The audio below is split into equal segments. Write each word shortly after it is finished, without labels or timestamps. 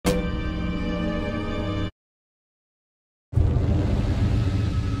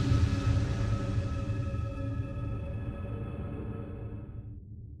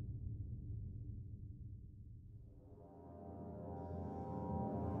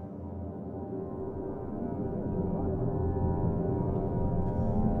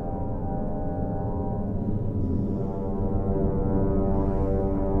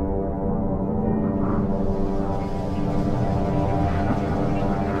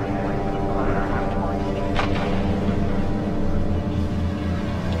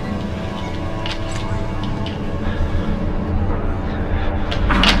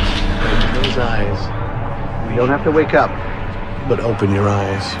don't have to wake up, but open your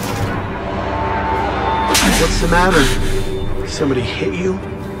eyes. What's the matter? Somebody hit you?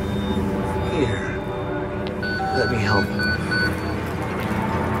 Here, let me help.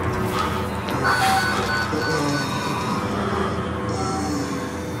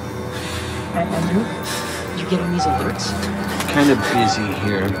 Andrew, you getting these alerts? Kind of busy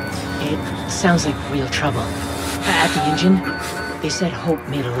here. It sounds like real trouble. At the engine, they said Hope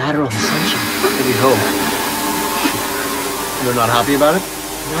made a lateral ascension. Maybe Hope. They're not happy about it?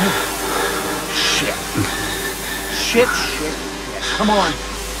 No. Shit. Shit. Come on.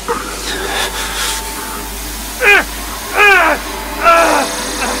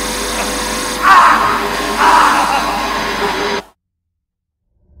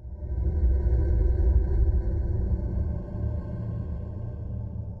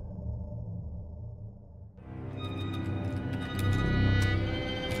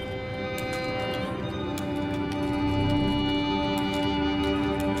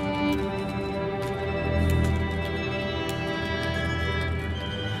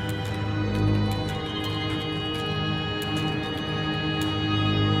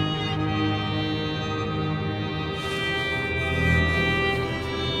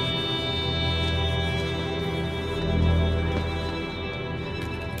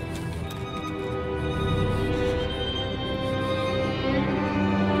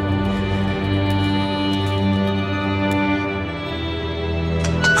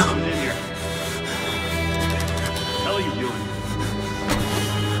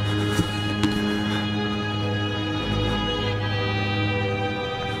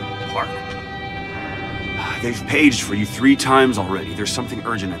 They've paged for you 3 times already. There's something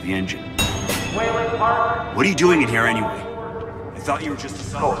urgent at the engine. What are you doing in here anyway? I thought you were just a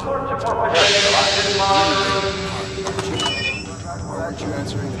soldier. Why aren't you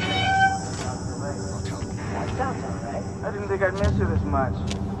answering the phone? I'll tell them. Sounds alright. I didn't think I'd miss you this much.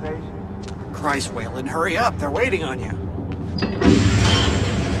 Patient. Christ, Wayland, hurry up. They're waiting on you.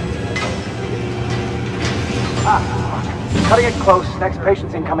 Cutting it close. Next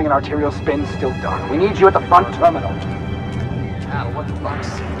patient's incoming and arterial spin's still done. We need you at the front terminal. Al, what the fuck's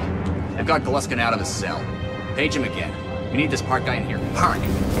sake? I've got Gluskin out of his cell. Page him again. We need this Park guy in here. Park!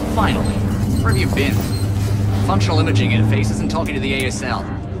 Finally! Where have you been? Functional imaging interface isn't talking to the ASL.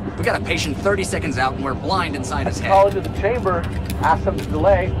 We got a patient 30 seconds out and we're blind inside his head. Call into the chamber. Ask them to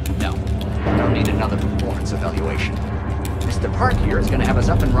delay. No. We don't need another performance evaluation. Mr. Park here is gonna have us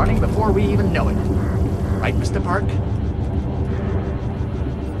up and running before we even know it. Right, Mr. Park?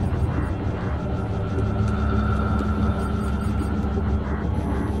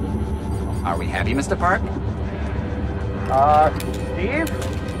 Are we happy, Mr. Park? Steve?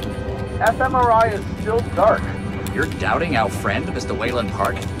 fMRI is still dark. You're doubting our friend, Mr. Wayland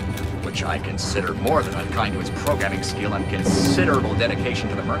Park? Which I consider more than unkind to his programming skill and considerable dedication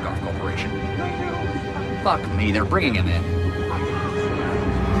to the Murkoff Corporation. Fuck me, they're bringing him in.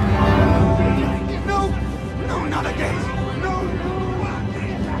 No, not again. No.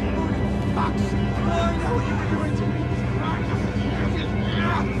 Fox. How are you doing to me?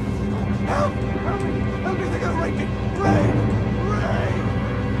 Help me, they're gonna rape me. Ray.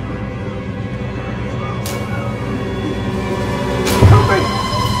 Help me.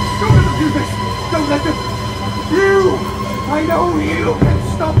 Don't let them do this. Don't let them. You. I know you can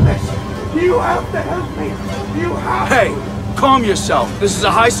stop this. You have to help me. You have to. Hey, calm yourself. This is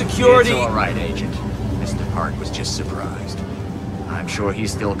a high security... It's all right, Agent. Mr. Park was just surprised. I'm sure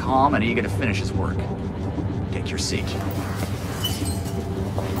he's still calm and eager to finish his work. Take your seat.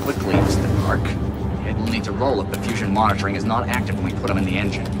 Quickly, Mr. Park. Head will need to roll if the fusion monitoring is not active when we put him in the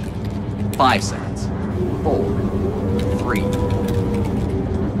engine. 5 seconds. 4. 3.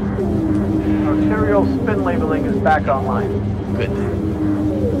 Arterial spin labeling is back online. Good then.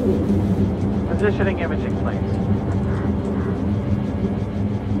 Positioning imaging planes.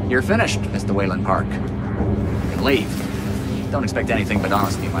 You're finished, Mr. Wayland Park. You can leave. Don't expect anything but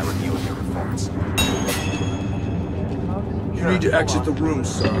honesty in my review of your performance. You need to exit the room,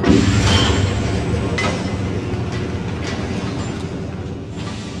 sir.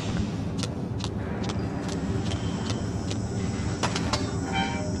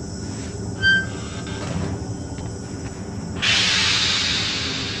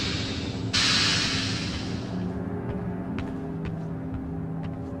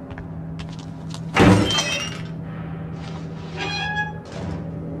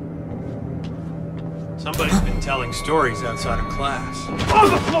 Somebody's been telling stories outside of class. On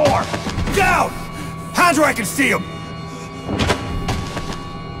the floor! Down! Hands where I can see them!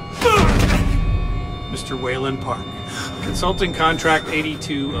 Mr. Wayland Park. Consulting contract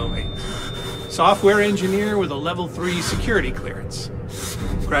 8208. Software engineer with a level 3 security clearance.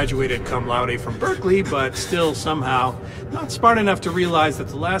 Graduated cum laude from Berkeley, but still somehow not smart enough to realize that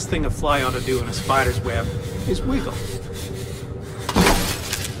the last thing a fly ought to do in a spider's web is wiggle.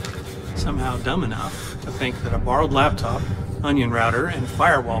 Somehow dumb enough to think that a borrowed laptop, onion router, and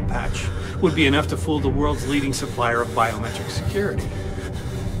firewall patch would be enough to fool the world's leading supplier of biometric security.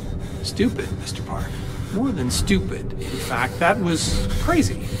 Stupid, Mr. Park. More than stupid. In fact, that was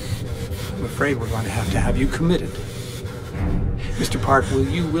crazy. I'm afraid we're going to have you committed. Mr. Park, will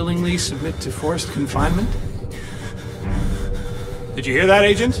you willingly submit to forced confinement? Did you hear that,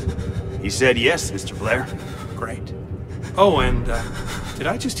 Agent? He said yes, Mr. Blair. Great. Oh, and did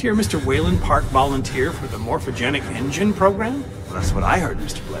I just hear Mr. Wayland Park volunteer for the morphogenic engine program? Well, that's what I heard,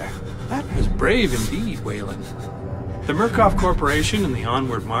 Mr. Blair. That was brave indeed, Wayland. The Murkoff Corporation and the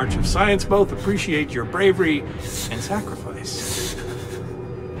Onward March of Science both appreciate your bravery and sacrifice.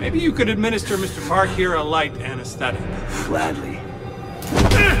 Maybe you could administer Mr. Park here a light anesthetic. Gladly.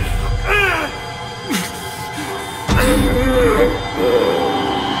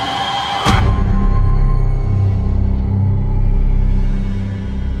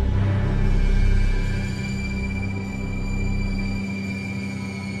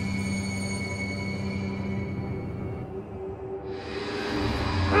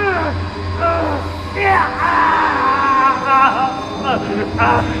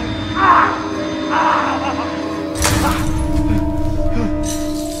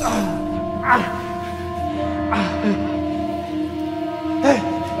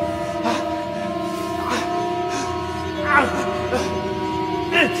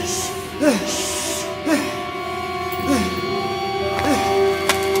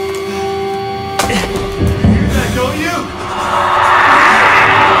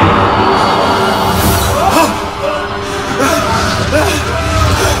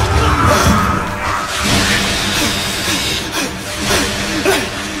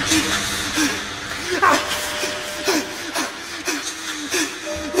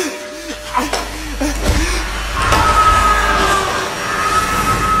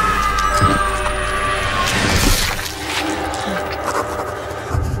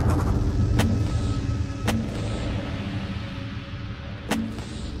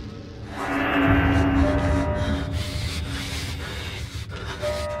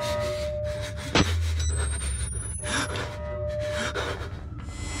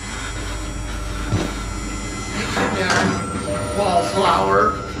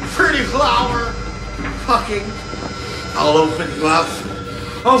 Wallflower, pretty flower, fucking. I'll open you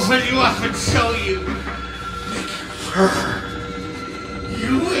up and show you. Make you purr.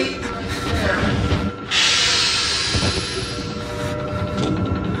 You wait there.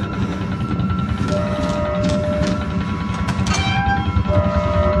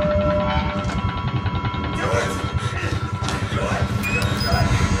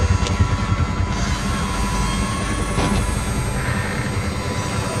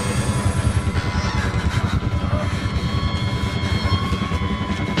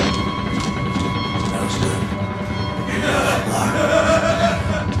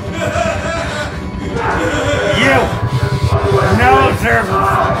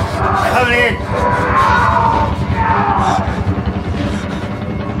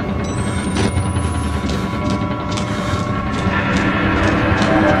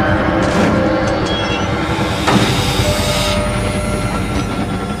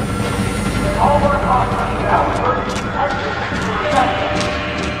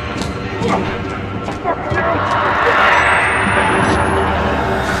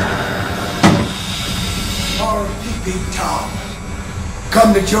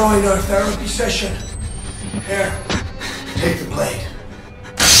 Come to join our therapy session. Here, take the blade.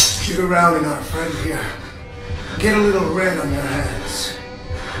 Keep it rounding our friend here. Get a little red on your hands.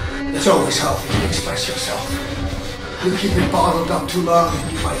 It's always healthy to express yourself. You keep it bottled up too long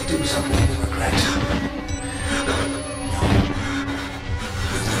and you might do something you regret. No.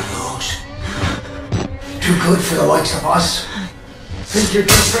 With your nose. Too good for the likes of us. Think you're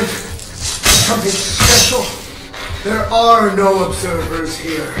different? Something special? There are no observers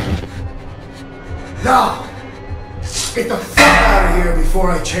here. Now, get the fuck out of here before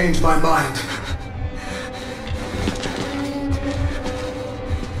I change my mind.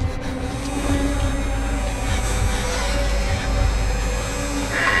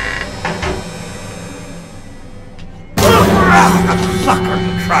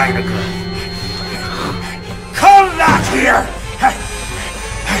 Fucker, trying to go. Come back here!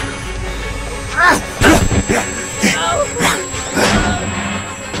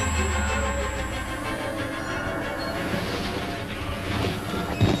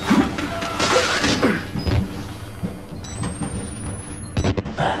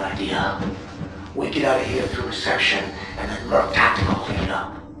 Bad idea. We get out of here through reception, and then Merc Tactical clean it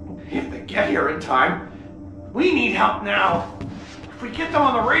up. If they get here in time, we need help now. If we get them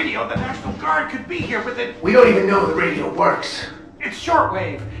on the radio, the National Guard could be here within... We don't even know the radio works. It's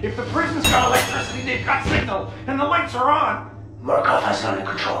shortwave. If the prison's got electricity, they've got signal, and the lights are on. Murkoff has it under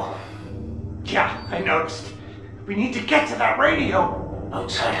control. Yeah, I noticed. We need to get to that radio.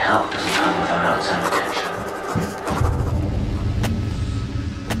 Outside help doesn't come without outside attention.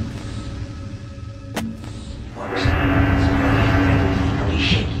 What was that? Pretty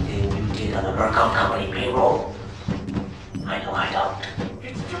shaky thing you did on the Murkoff Company payroll? I know I don't.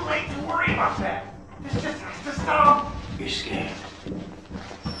 It's too late to worry about that. This just has to stop. You're scared.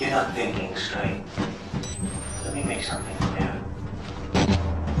 You're not thinking straight. Let me make something clear.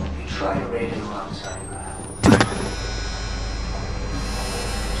 You try to radio outside lab.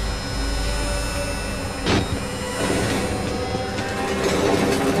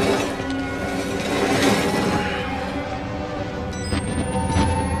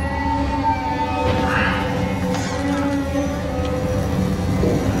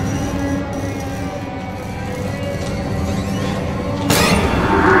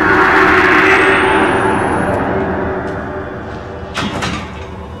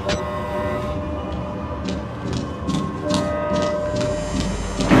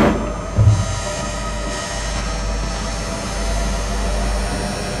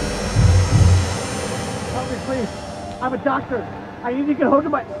 I'm a doctor. I need to get hold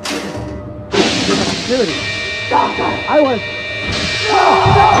of my... security. Doctor! I was... No!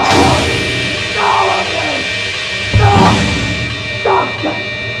 Doctor!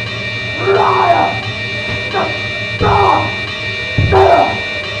 Liar!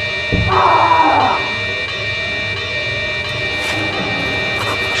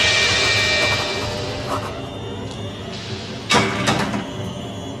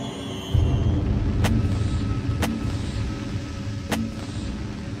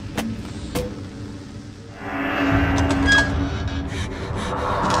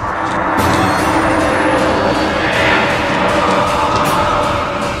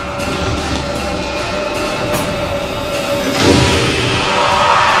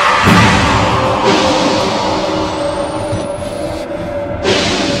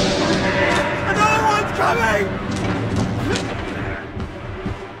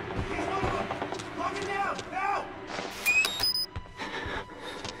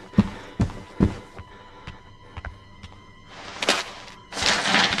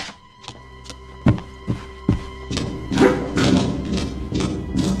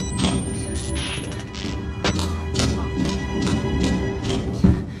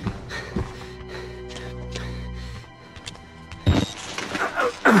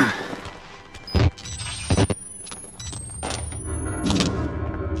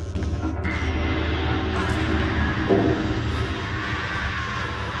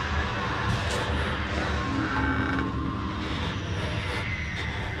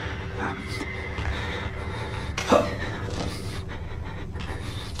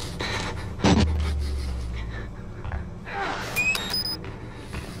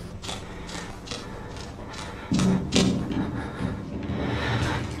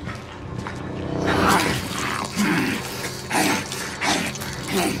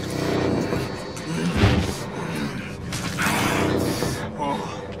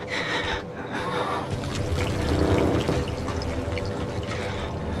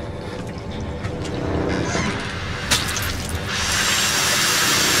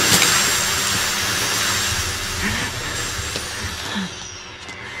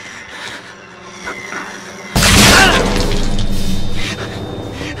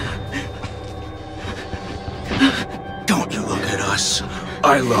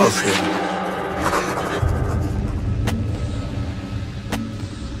 I love him.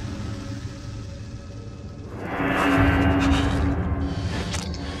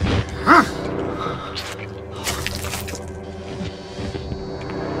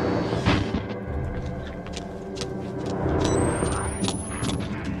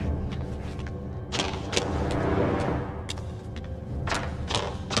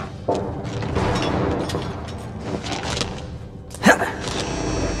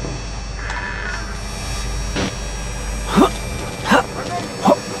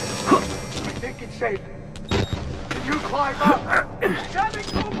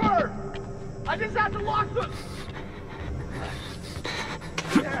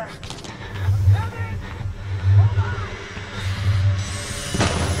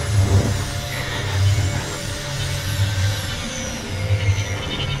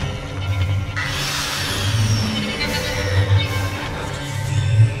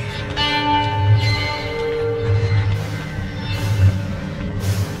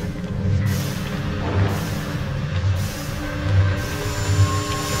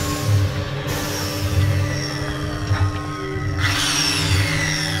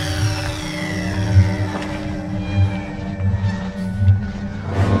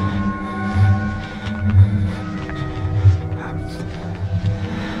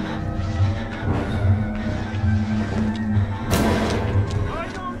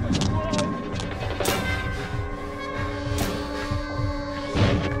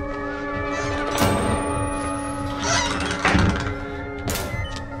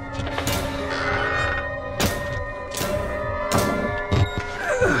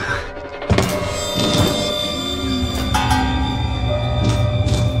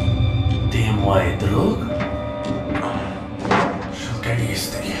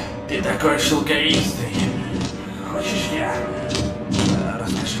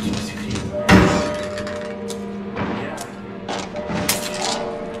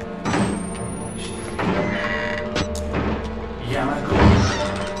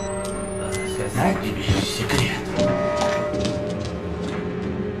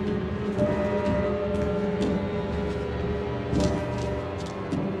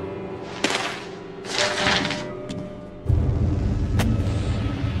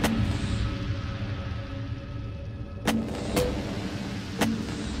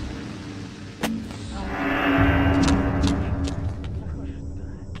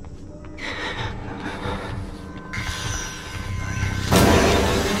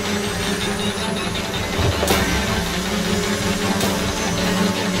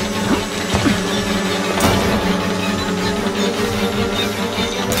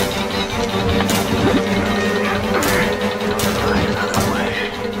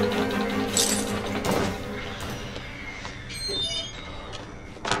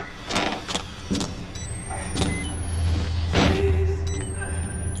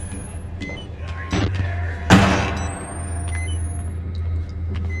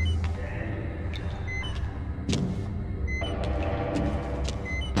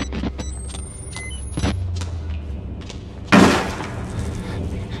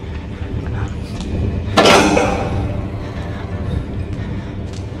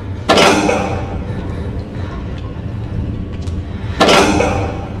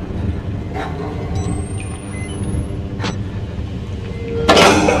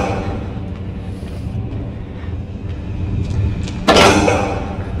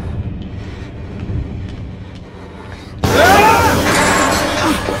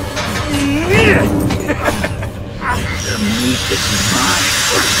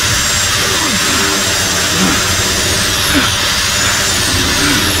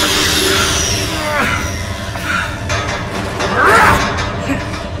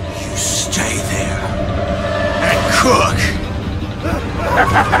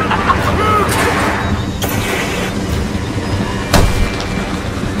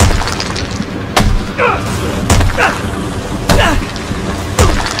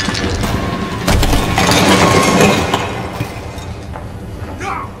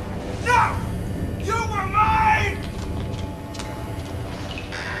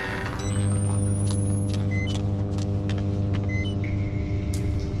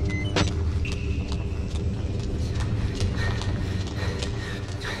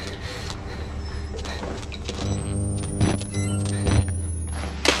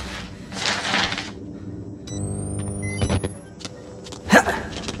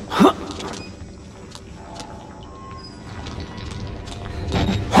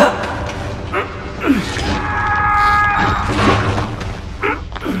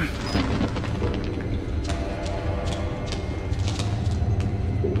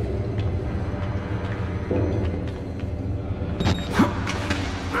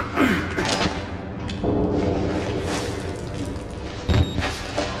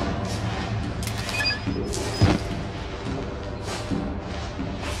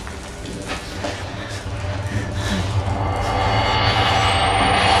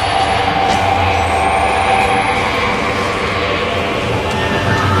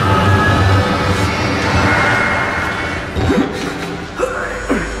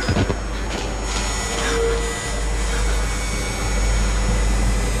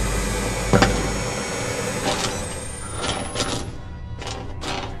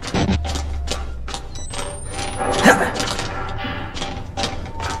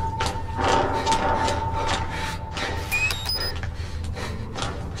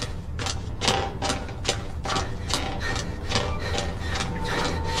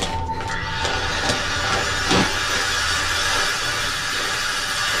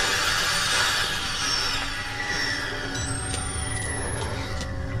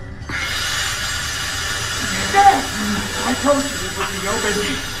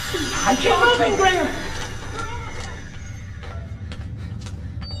 Nobody. I can't move, Graham.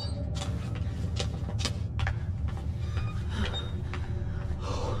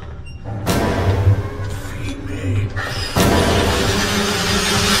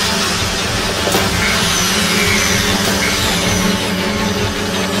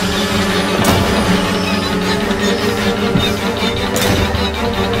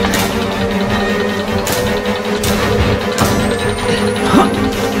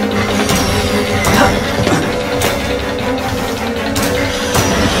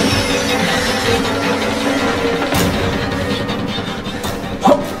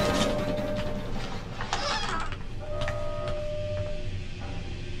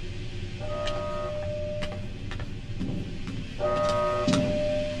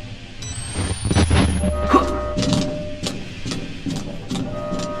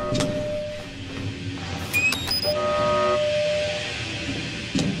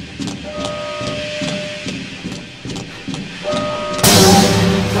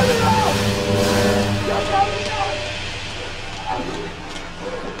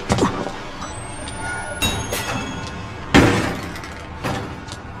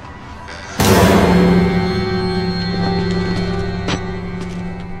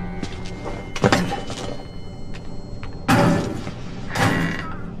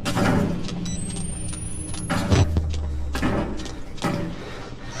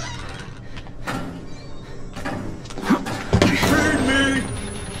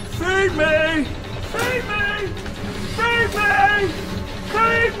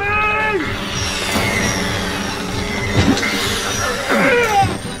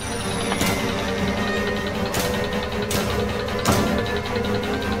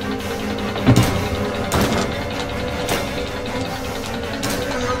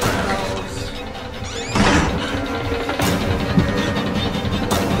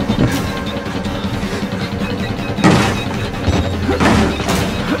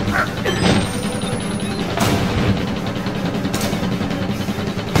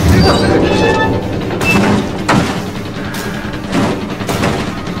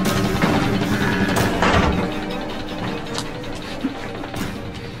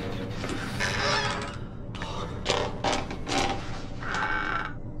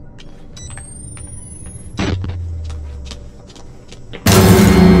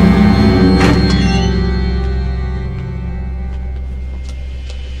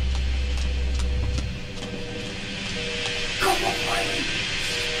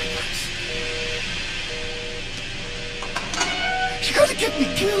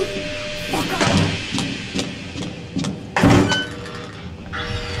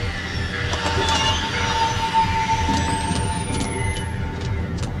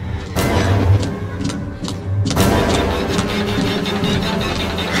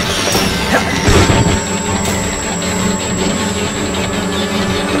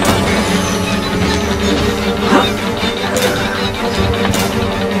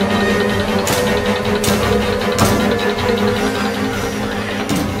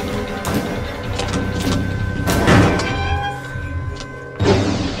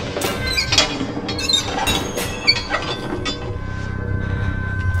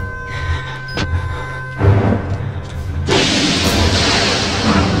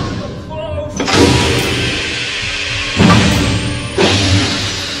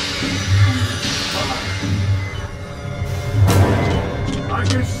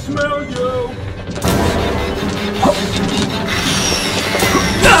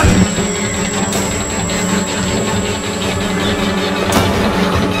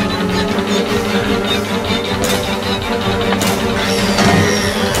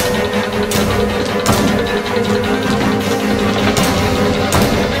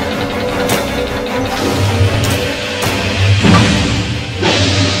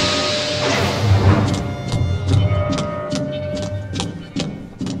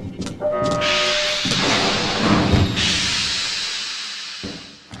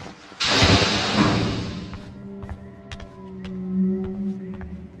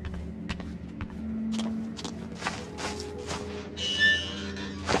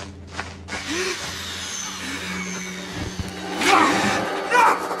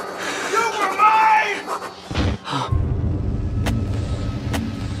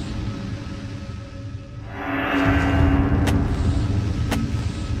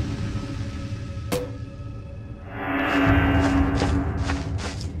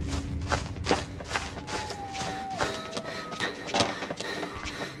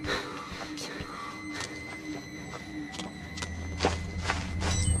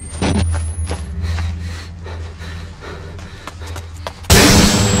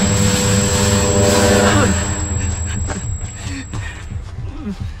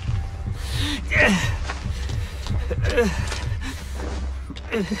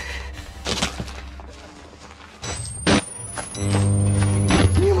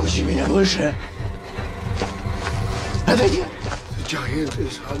 Не мучи меня больше. Отойди. The giant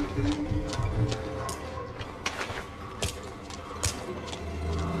is hunting.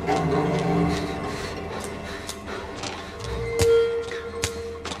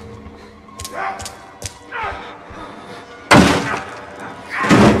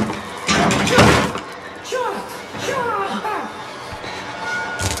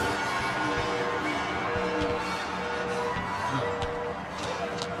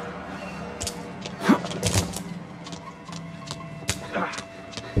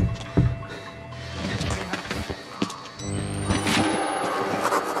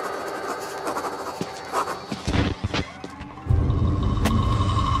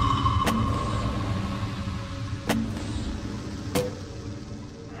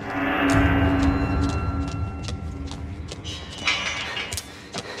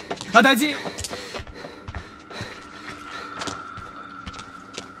 Отойди!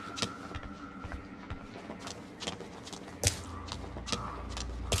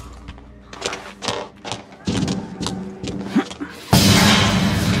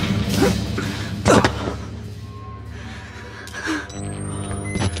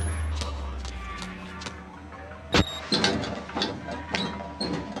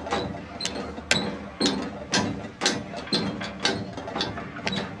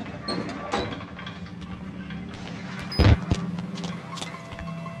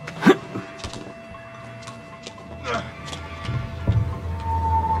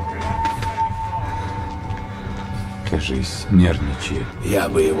 Кажись, нервничает. Я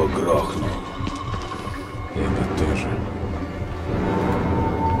бы его грохнул. Я бы тоже.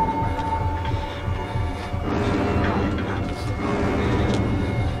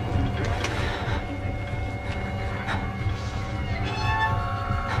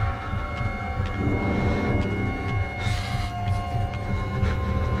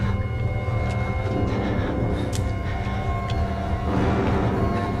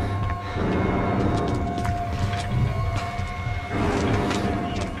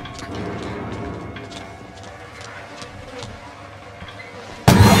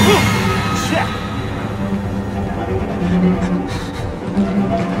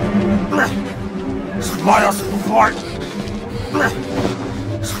 Smiles fart!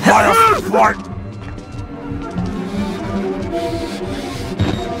 Smiles fart!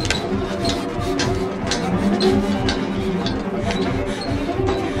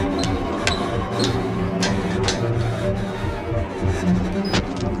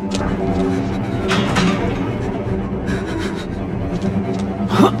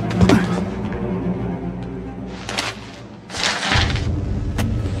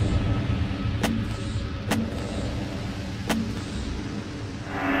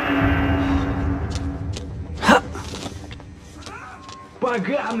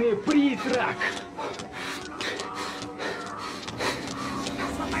 Поганый притрак!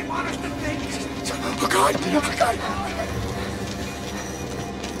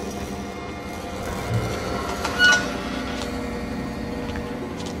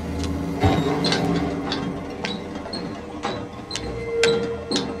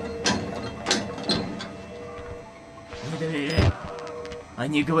 Не доверяй.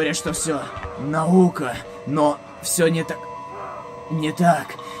 Они говорят, что все наука, но все не так. Не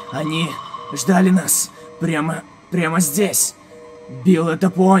так. Они ждали нас прямо здесь. Билл это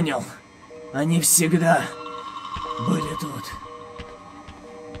понял. Они всегда были тут.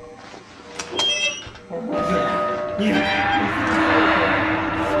 Нет!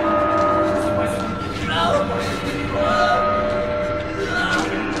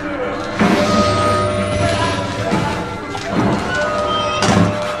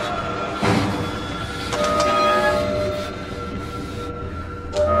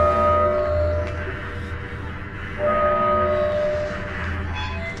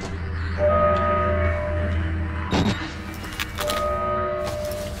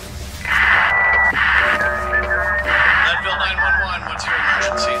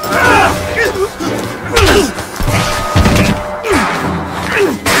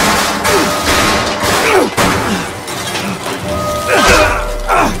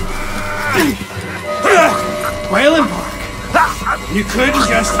 You couldn't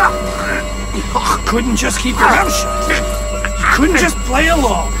just keep your mouth shut. You couldn't just play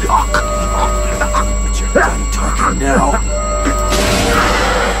along. But you're done talking now.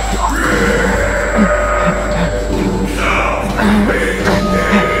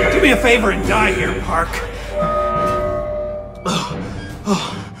 Do me a favor and die here, Park.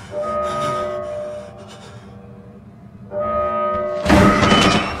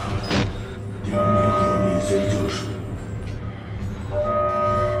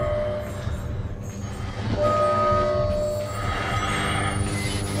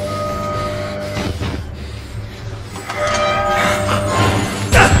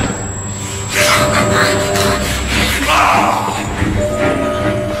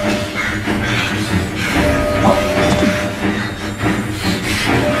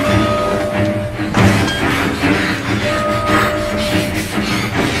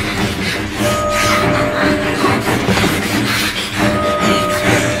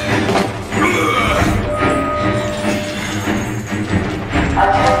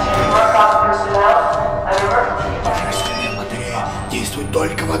 Божественная батарея действует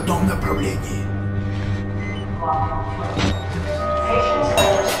только в одном направлении.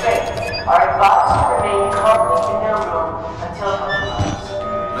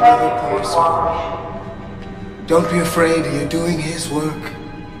 Another person. Don't be afraid, you're doing his work,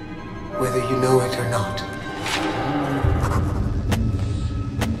 whether you know it or not.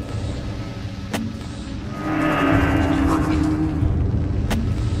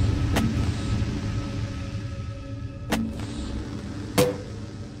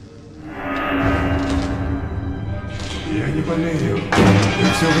 Я не болею. Ты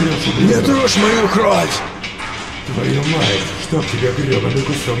все врешь. Не трожь мою кровь! Твою мать, чтоб тебя гребаный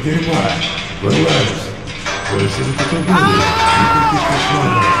кусок дерьма. Вылазь. Больше не попробуй. Никаких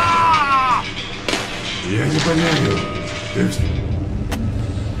кошмаров. Я не болею. Ты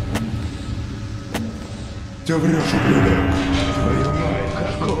все врешь, ублюдок. Твою мать.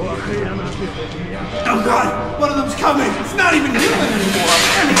 Какого хрена ты? Oh God! One of them's coming! It's not even human anymore!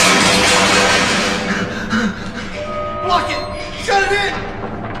 Block it! Shut it in!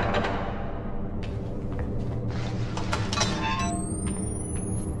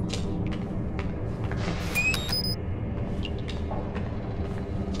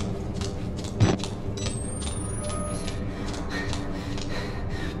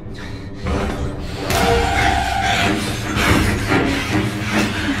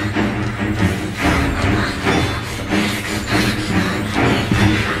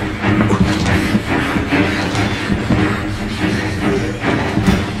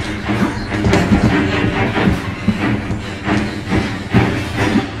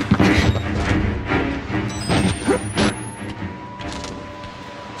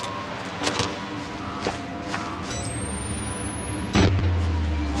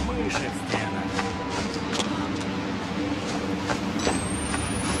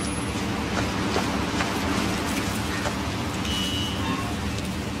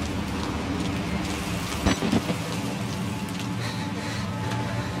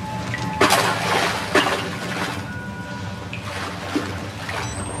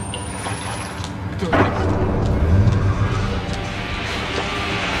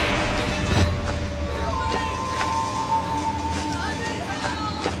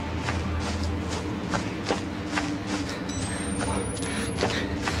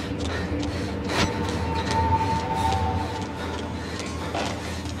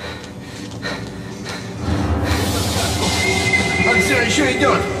 Все еще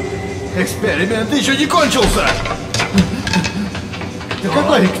идет! Эксперимент еще не кончился!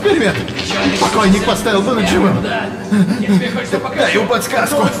 Какой эксперимент? Покойник поставил бы живым. Дай ему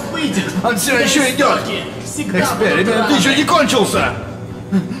подсказку. Он все еще идет! Эксперимент еще не кончился!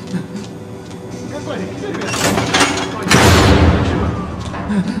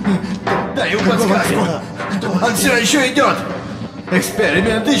 Дай ему подсказку. Он все еще идет!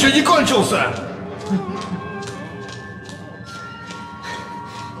 Эксперимент еще не кончился!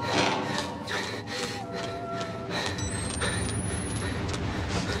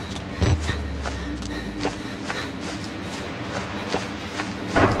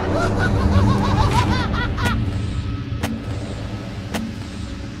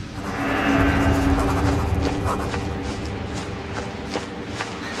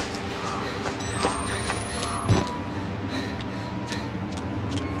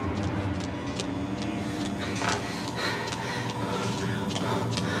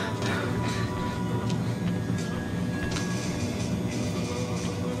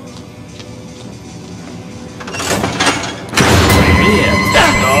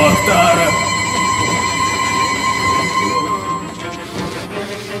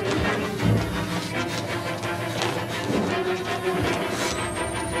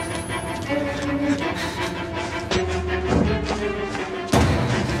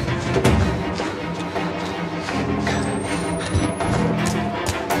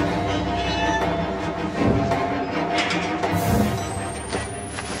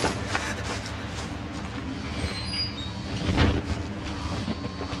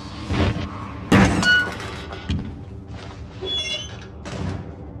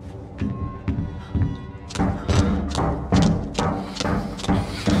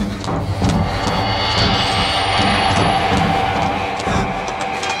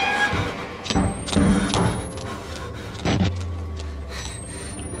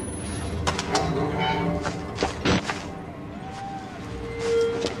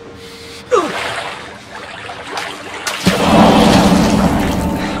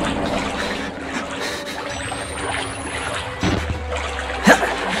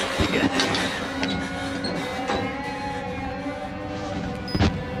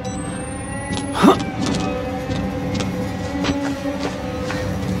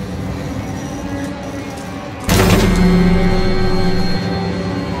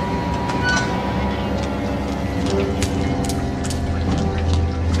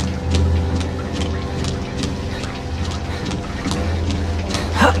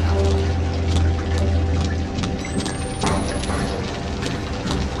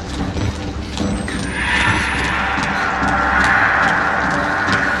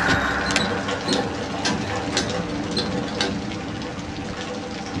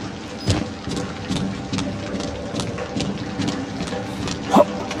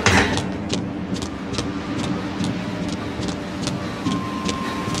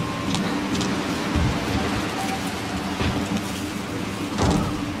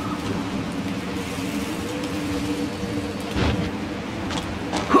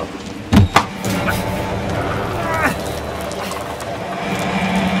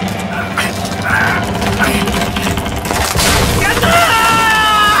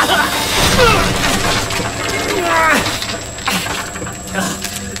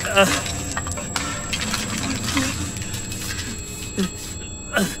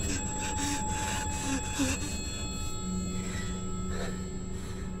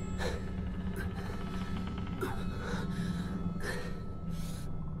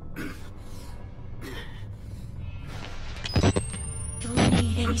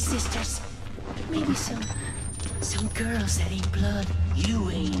 Any sisters? Maybe some girls that ain't blood. You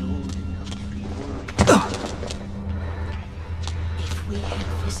ain't old enough to be worried. If we had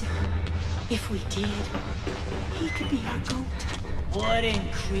a visitor, if we did, he could be our goat. What in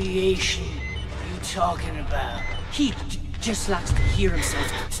creation are you talking about? He just likes to hear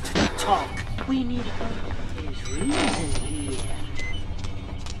himself talk. We need his reason here.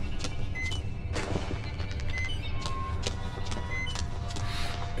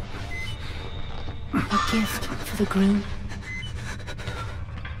 A gift for the groom.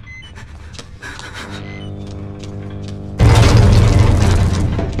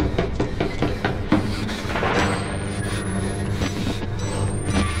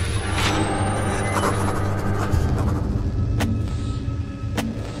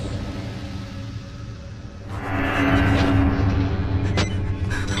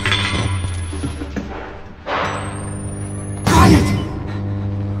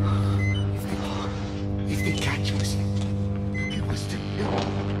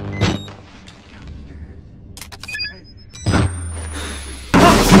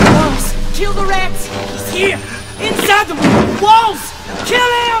 Kill the rats! He's here! Inside the walls! Kill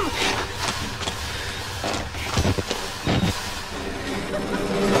him!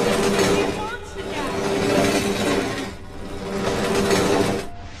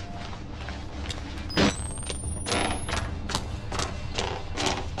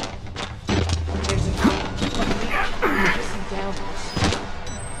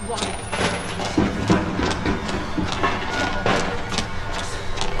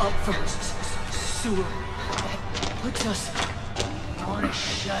 Up from the sewer. That puts us. You wanna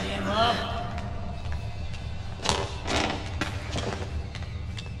shut him up?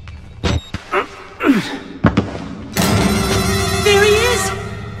 There he is!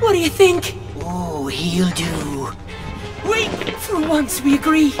 What do you think? Oh, he'll do. Wait! For once we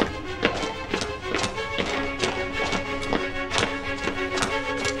agree.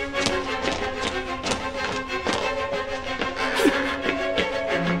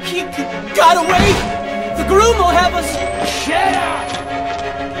 He got away! The groom will have us! Shut up!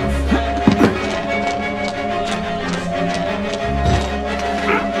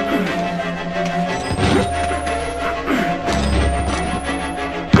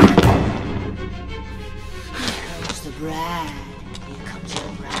 Here comes the bride. Here comes your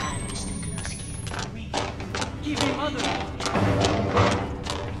bride, Mr. Glusky. Give me mother!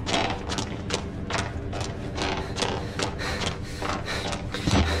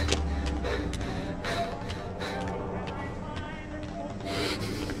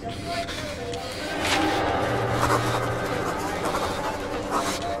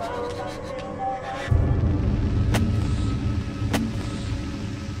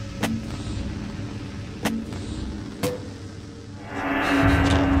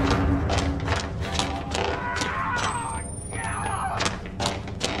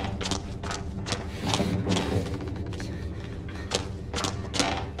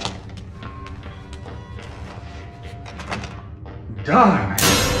 Darn!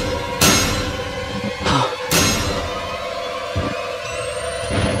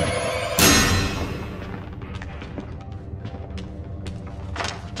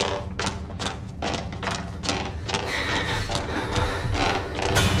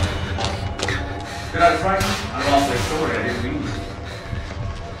 Did I frighten you? I'm awfully sorry, I didn't mean to.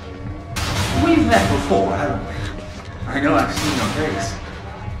 We've met before, haven't we? I know I've seen your face.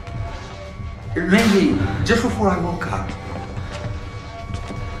 Maybe just before I woke up.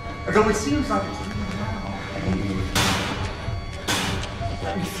 Though it seems like it's even now. Hey.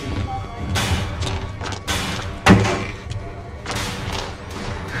 Let me see.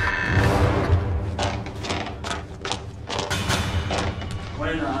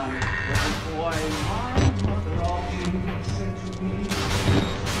 When I was a boy, my mother always said to me,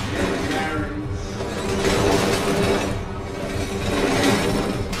 "Get married."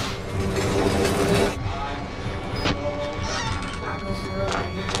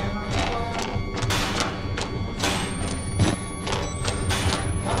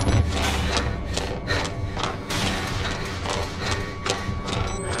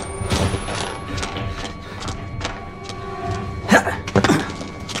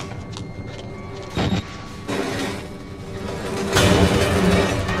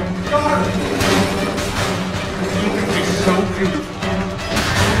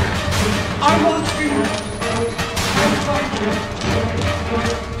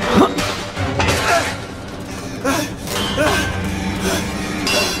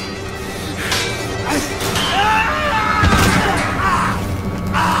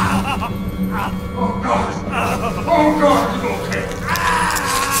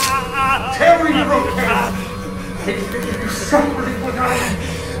 You're suffering when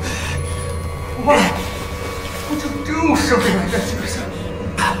Why would you do something like that to yourself?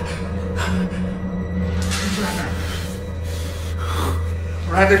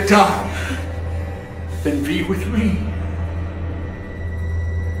 Rather die than be with me.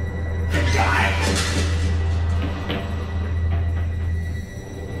 Than die.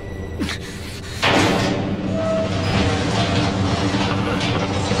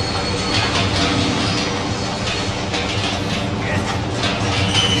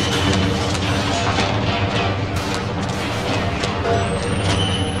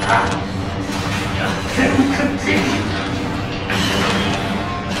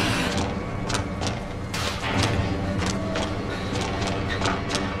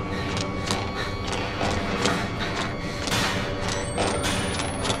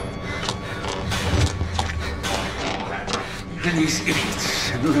 These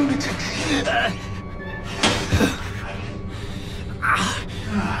idiots and lunatics.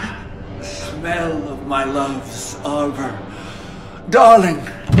 The smell of my love's arbor. Darling,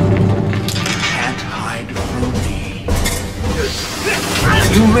 can't hide from me.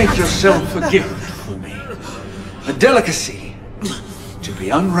 You make yourself a gift for me. A delicacy to be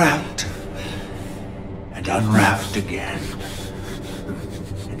unwrapped and unwrapped again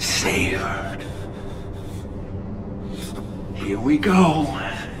and savored. Here we go.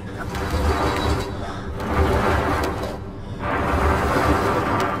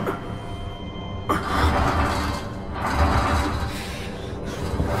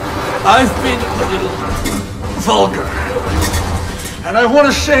 I've been a little vulgar, and I want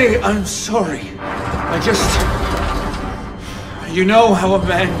to say I'm sorry. You know how a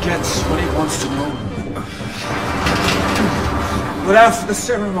man gets what he wants to know. But after the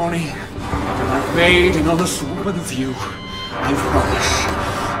ceremony, I've made an honest woman of you. I promise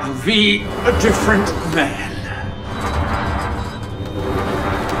I'll be a different man.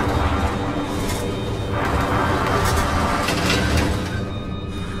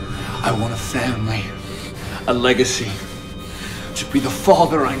 I want a family, a legacy, to be the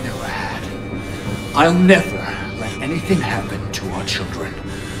father I never had. I'll never let anything happen to our children.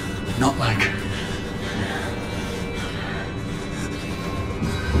 Not like...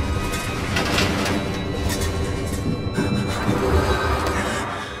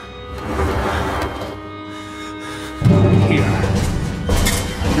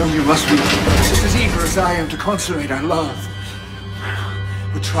 You must be just as eager as I am to consummate our love.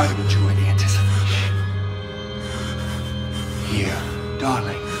 But try to enjoy the anticipation. Here,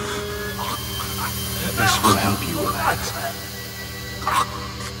 darling. This will help you relax.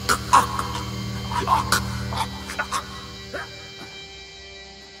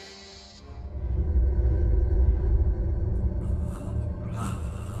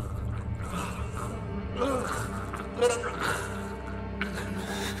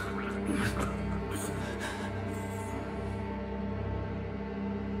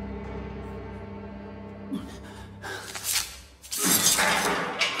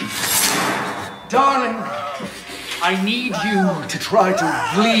 Darling, I need you to try to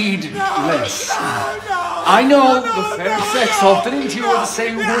bleed less. I know the fair sex often endure the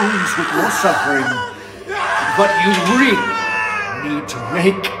same wounds with your suffering, but you really need to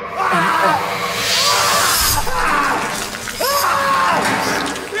make an effort.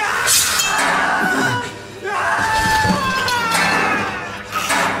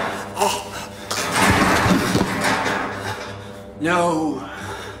 No,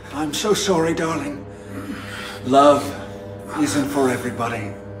 I'm so sorry, darling. Love isn't for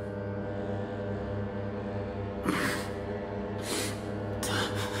everybody.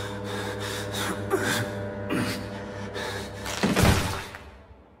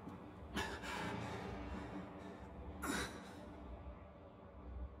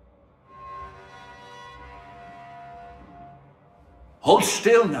 Hold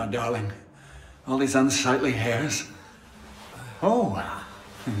still now, darling. All these unsightly hairs. Oh,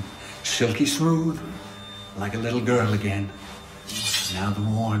 silky smooth, like a little girl again. Now the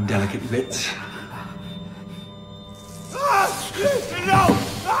more delicate bits. No!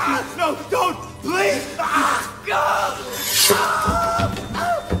 No, don't! Please! Oh,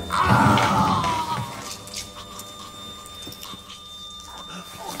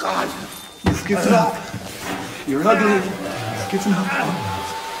 God! You've given up. You're ugly. You've given up.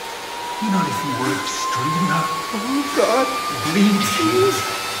 You're not even worth stringing up. Oh, God! Bleed, please.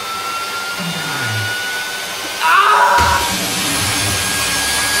 And die.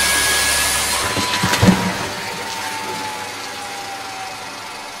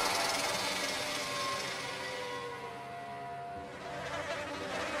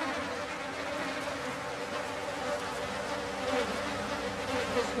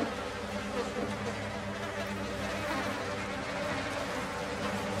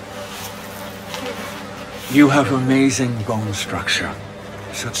 You have amazing bone structure.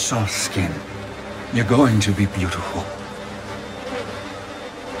 Such soft skin. You're going to be beautiful.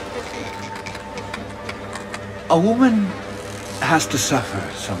 A woman has to suffer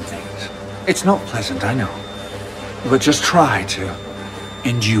some things. It's not pleasant, I know. But just try to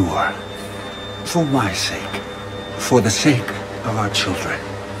endure. For my sake. For the sake of our children.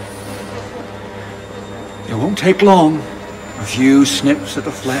 It won't take long. A few snips at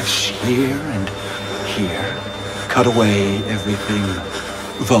the flesh here and here. Cut away everything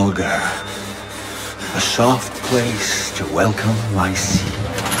vulgar. A soft place to welcome my seed.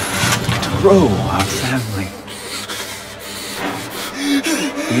 To grow our family.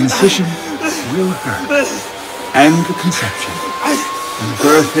 The incision will hurt. And the conception. And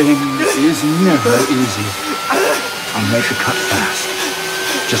birthing is never easy. I'll make the cut fast.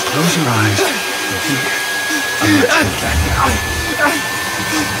 Just close your eyes and think of your children.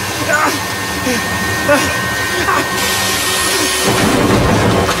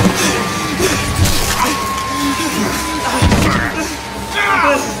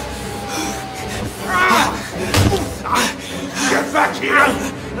 Get back here!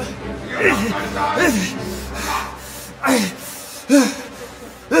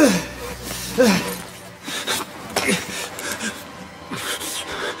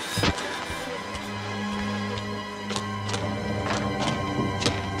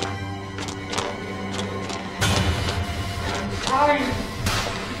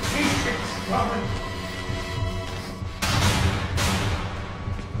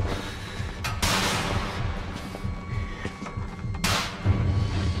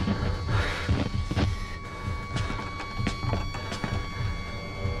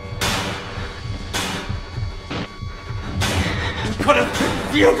 Could have been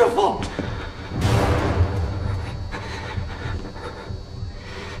beautiful!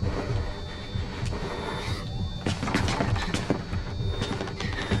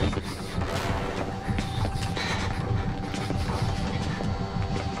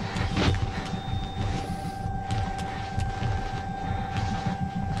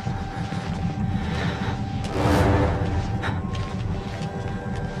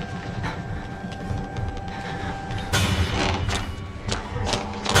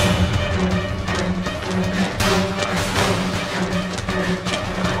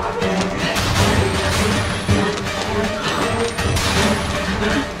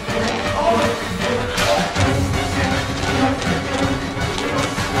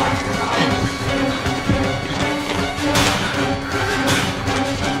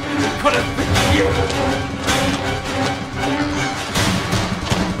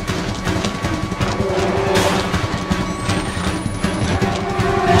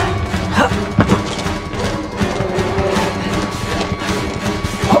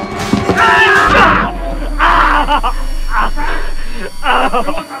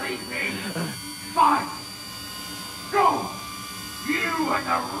 Look at these things! Fine! Go! You and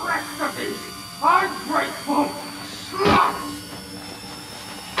the rest of these ungrateful sluts!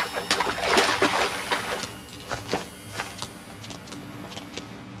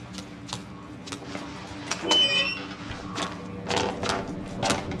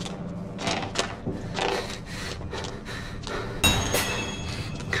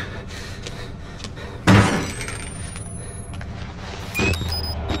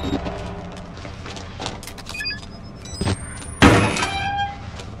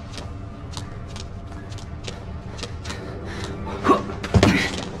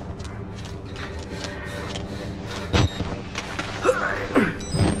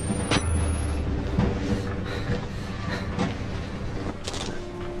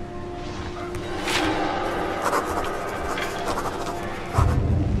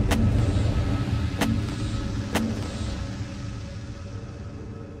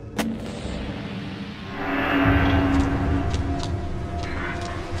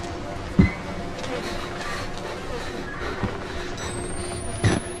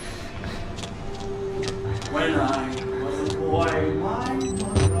 When I was a boy, my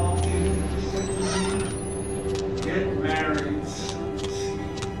mother always said to me, get married soon.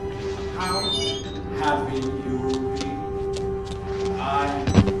 How happy you will be. I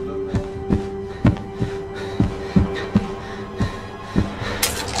look.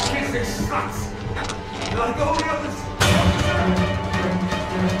 Kiss these sluts! Let go of the others!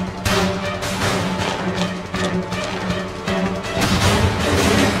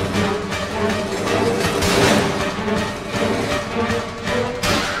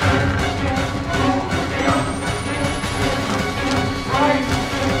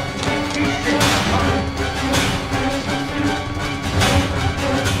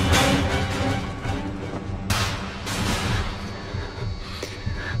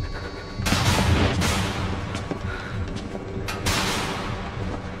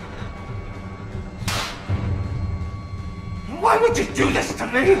 Why would you do this to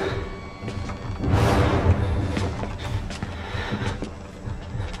me?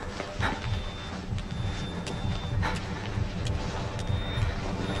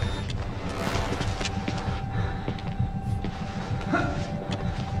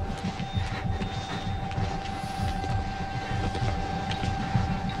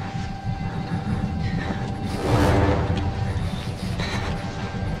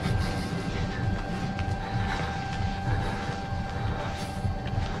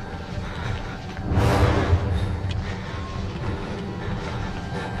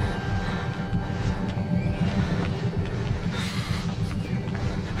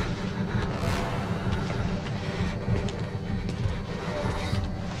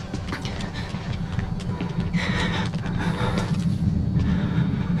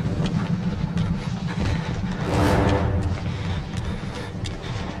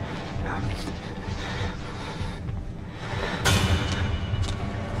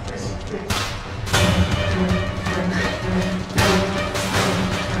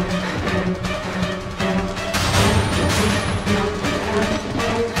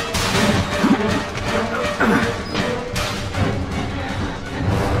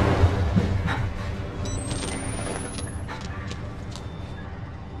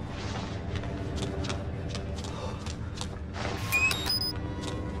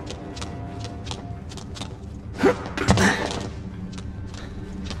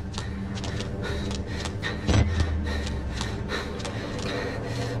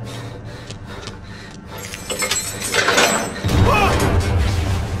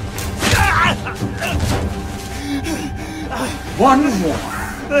 One more.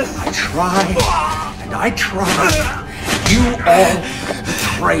 I tried, and I tried. You all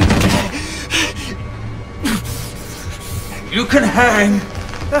betrayed me. And you can hang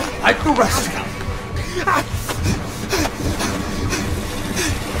like the rest of them.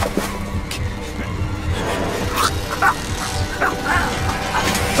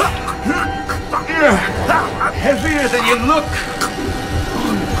 Heavier than you look.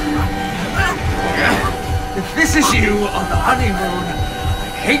 If this is you on the honeymoon,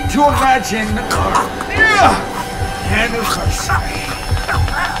 I'd hate to imagine our anniversary.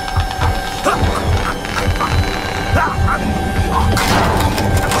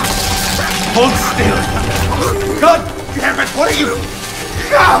 Hold still. God damn it, what are you?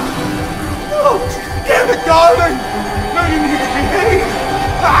 Oh, damn it, darling! No, you need to behave!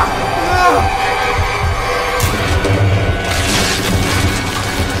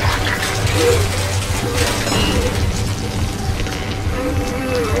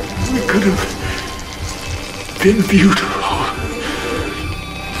 We could have been beautiful.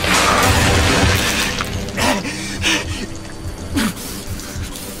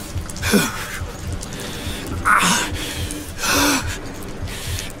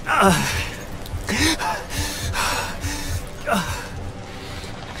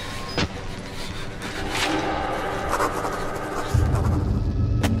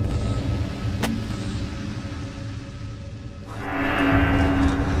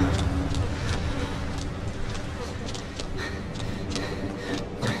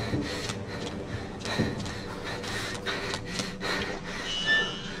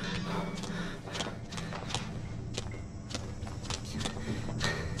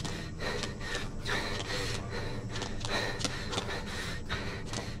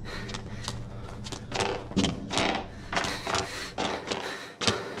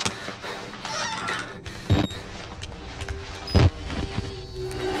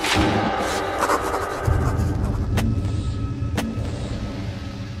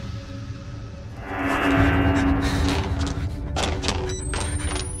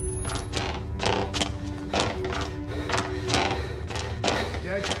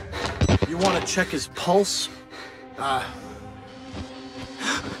 Check his pulse?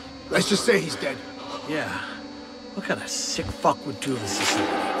 Let's just say he's dead. Yeah. What kind of sick fuck would do this to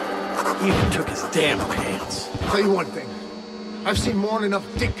somebody? He even took his damn pants. I'll tell you one thing. I've seen more than enough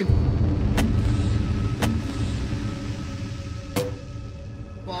dick and...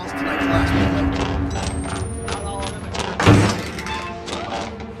 balls tonight to last me.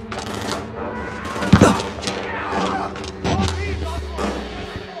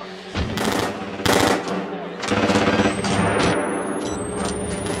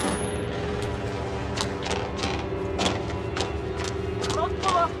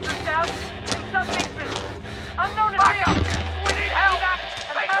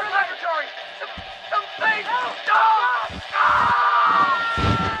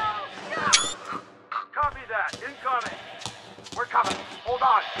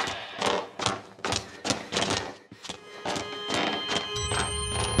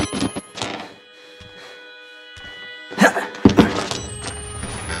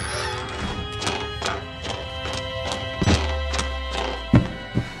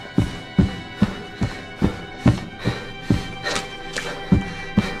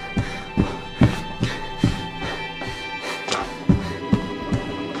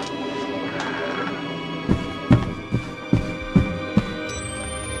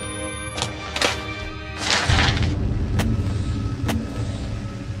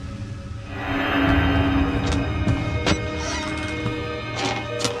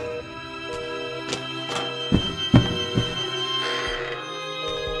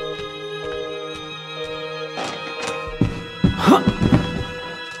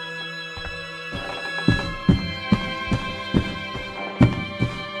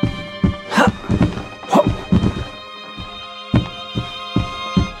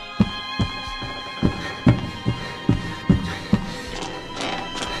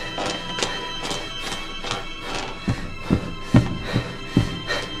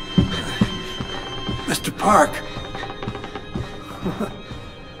 Mr. Park.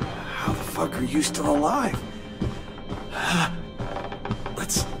 How the fuck are you still alive?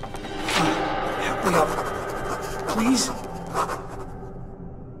 Let's... help me up. Please?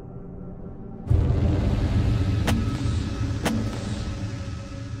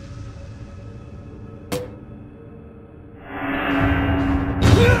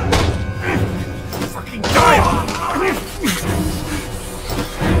 Fucking die!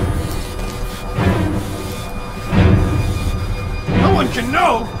 No one can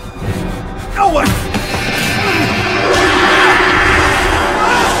know! No one!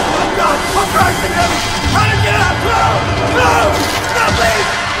 Oh God! Oh Christ in heaven! How to get out! No! No! No, please!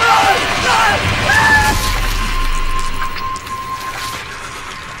 No! No!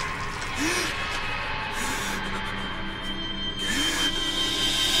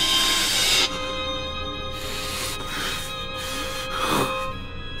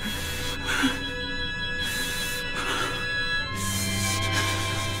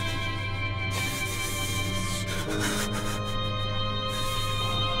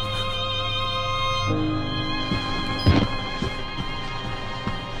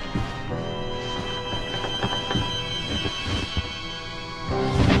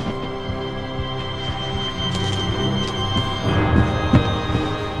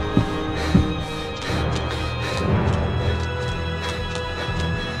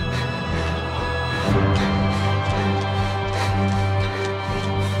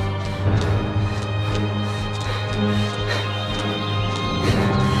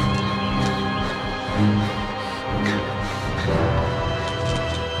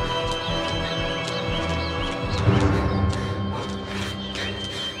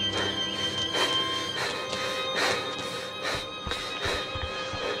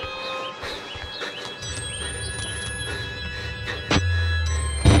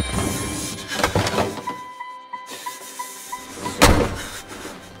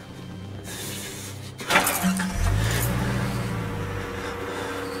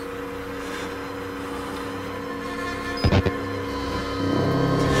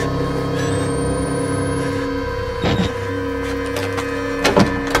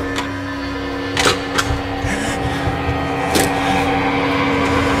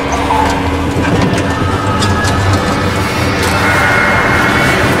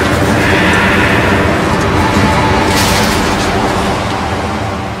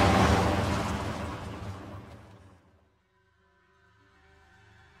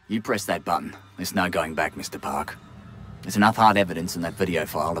 You press that button. There's no going back, Mr. Park. There's enough hard evidence in that video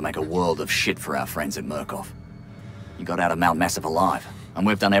file to make a world of shit for our friends at Murkoff. You got out of Mount Massive alive, and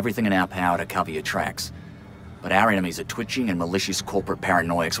we've done everything in our power to cover your tracks. But our enemies are twitching and malicious corporate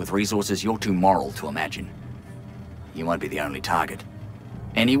paranoics with resources you're too moral to imagine. You won't be the only target.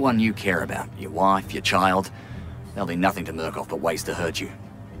 Anyone you care about, your wife, your child, there'll be nothing to Murkoff but ways to hurt you.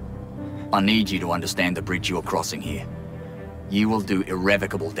 I need you to understand the bridge you're crossing here. You will do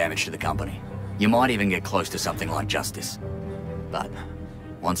irrevocable damage to the company. You might even get close to something like justice. But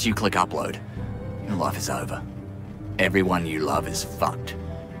once you click upload, your life is over. Everyone you love is fucked.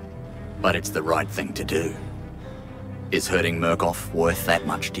 But it's the right thing to do. Is hurting Murkoff worth that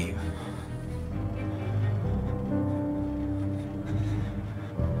much to you?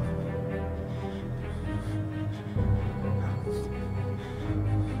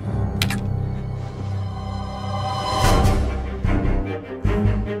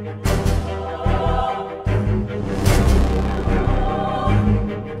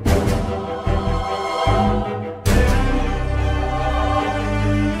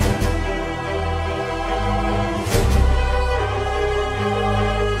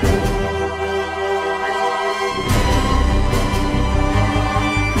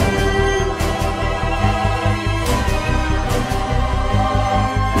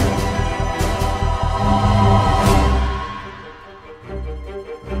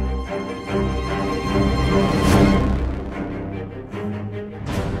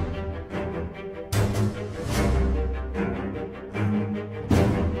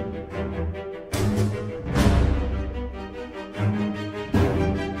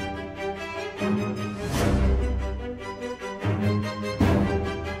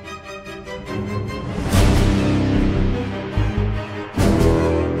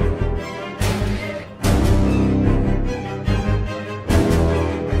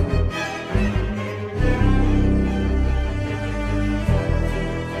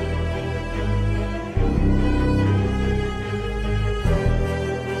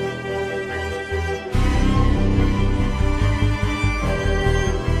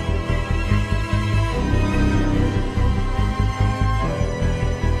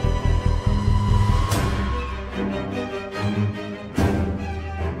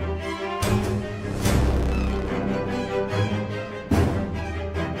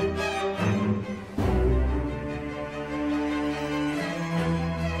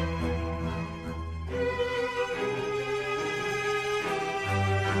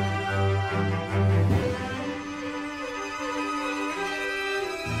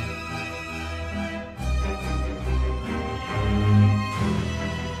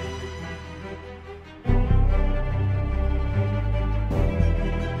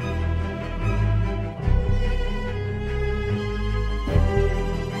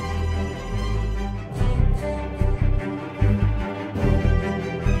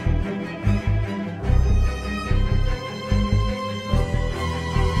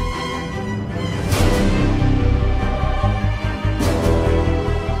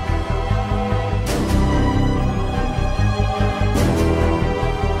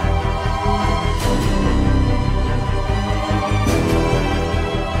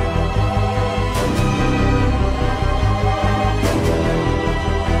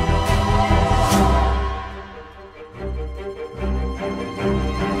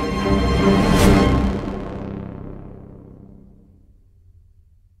 Thank you.